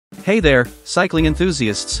Hey there, cycling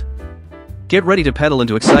enthusiasts! Get ready to pedal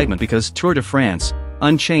into excitement because Tour de France,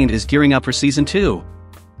 Unchained is gearing up for Season 2.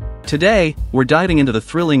 Today, we're diving into the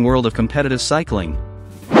thrilling world of competitive cycling.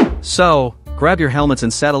 So, grab your helmets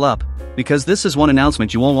and saddle up, because this is one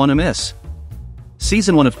announcement you won't want to miss.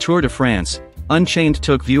 Season 1 of Tour de France, Unchained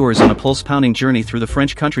took viewers on a pulse-pounding journey through the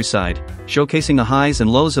French countryside, showcasing the highs and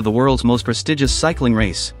lows of the world's most prestigious cycling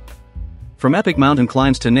race. From epic mountain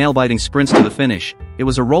climbs to nail-biting sprints to the finish, it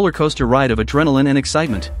was a roller coaster ride of adrenaline and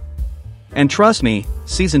excitement. And trust me,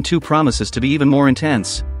 Season 2 promises to be even more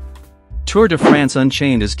intense. Tour de France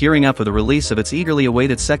Unchained is gearing up for the release of its eagerly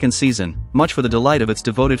awaited second season, much for the delight of its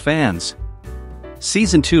devoted fans.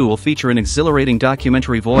 Season 2 will feature an exhilarating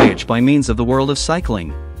documentary voyage by means of the world of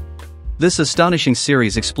cycling. This astonishing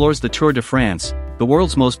series explores the Tour de France, the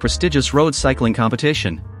world's most prestigious road cycling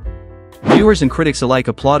competition. Viewers and critics alike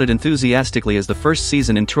applauded enthusiastically as the first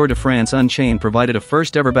season in Tour de France Unchained provided a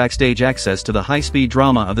first-ever backstage access to the high-speed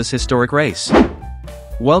drama of this historic race.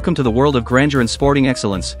 Welcome to the world of grandeur and sporting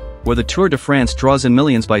excellence, where the Tour de France draws in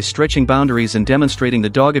millions by stretching boundaries and demonstrating the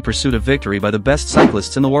dogged pursuit of victory by the best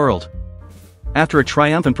cyclists in the world. After a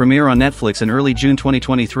triumphant premiere on Netflix in early June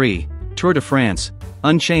 2023, Tour de France,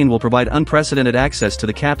 Unchained will provide unprecedented access to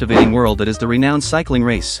the captivating world that is the renowned cycling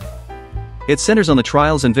race. It centers on the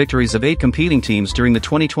trials and victories of 8 competing teams during the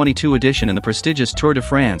 2022 edition in the prestigious Tour de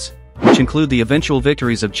France, which include the eventual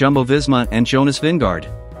victories of Jumbo-Visma and Jonas Vingegaard.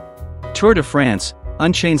 Tour de France,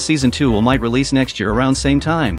 Unchained Season 2 might release next year around same time.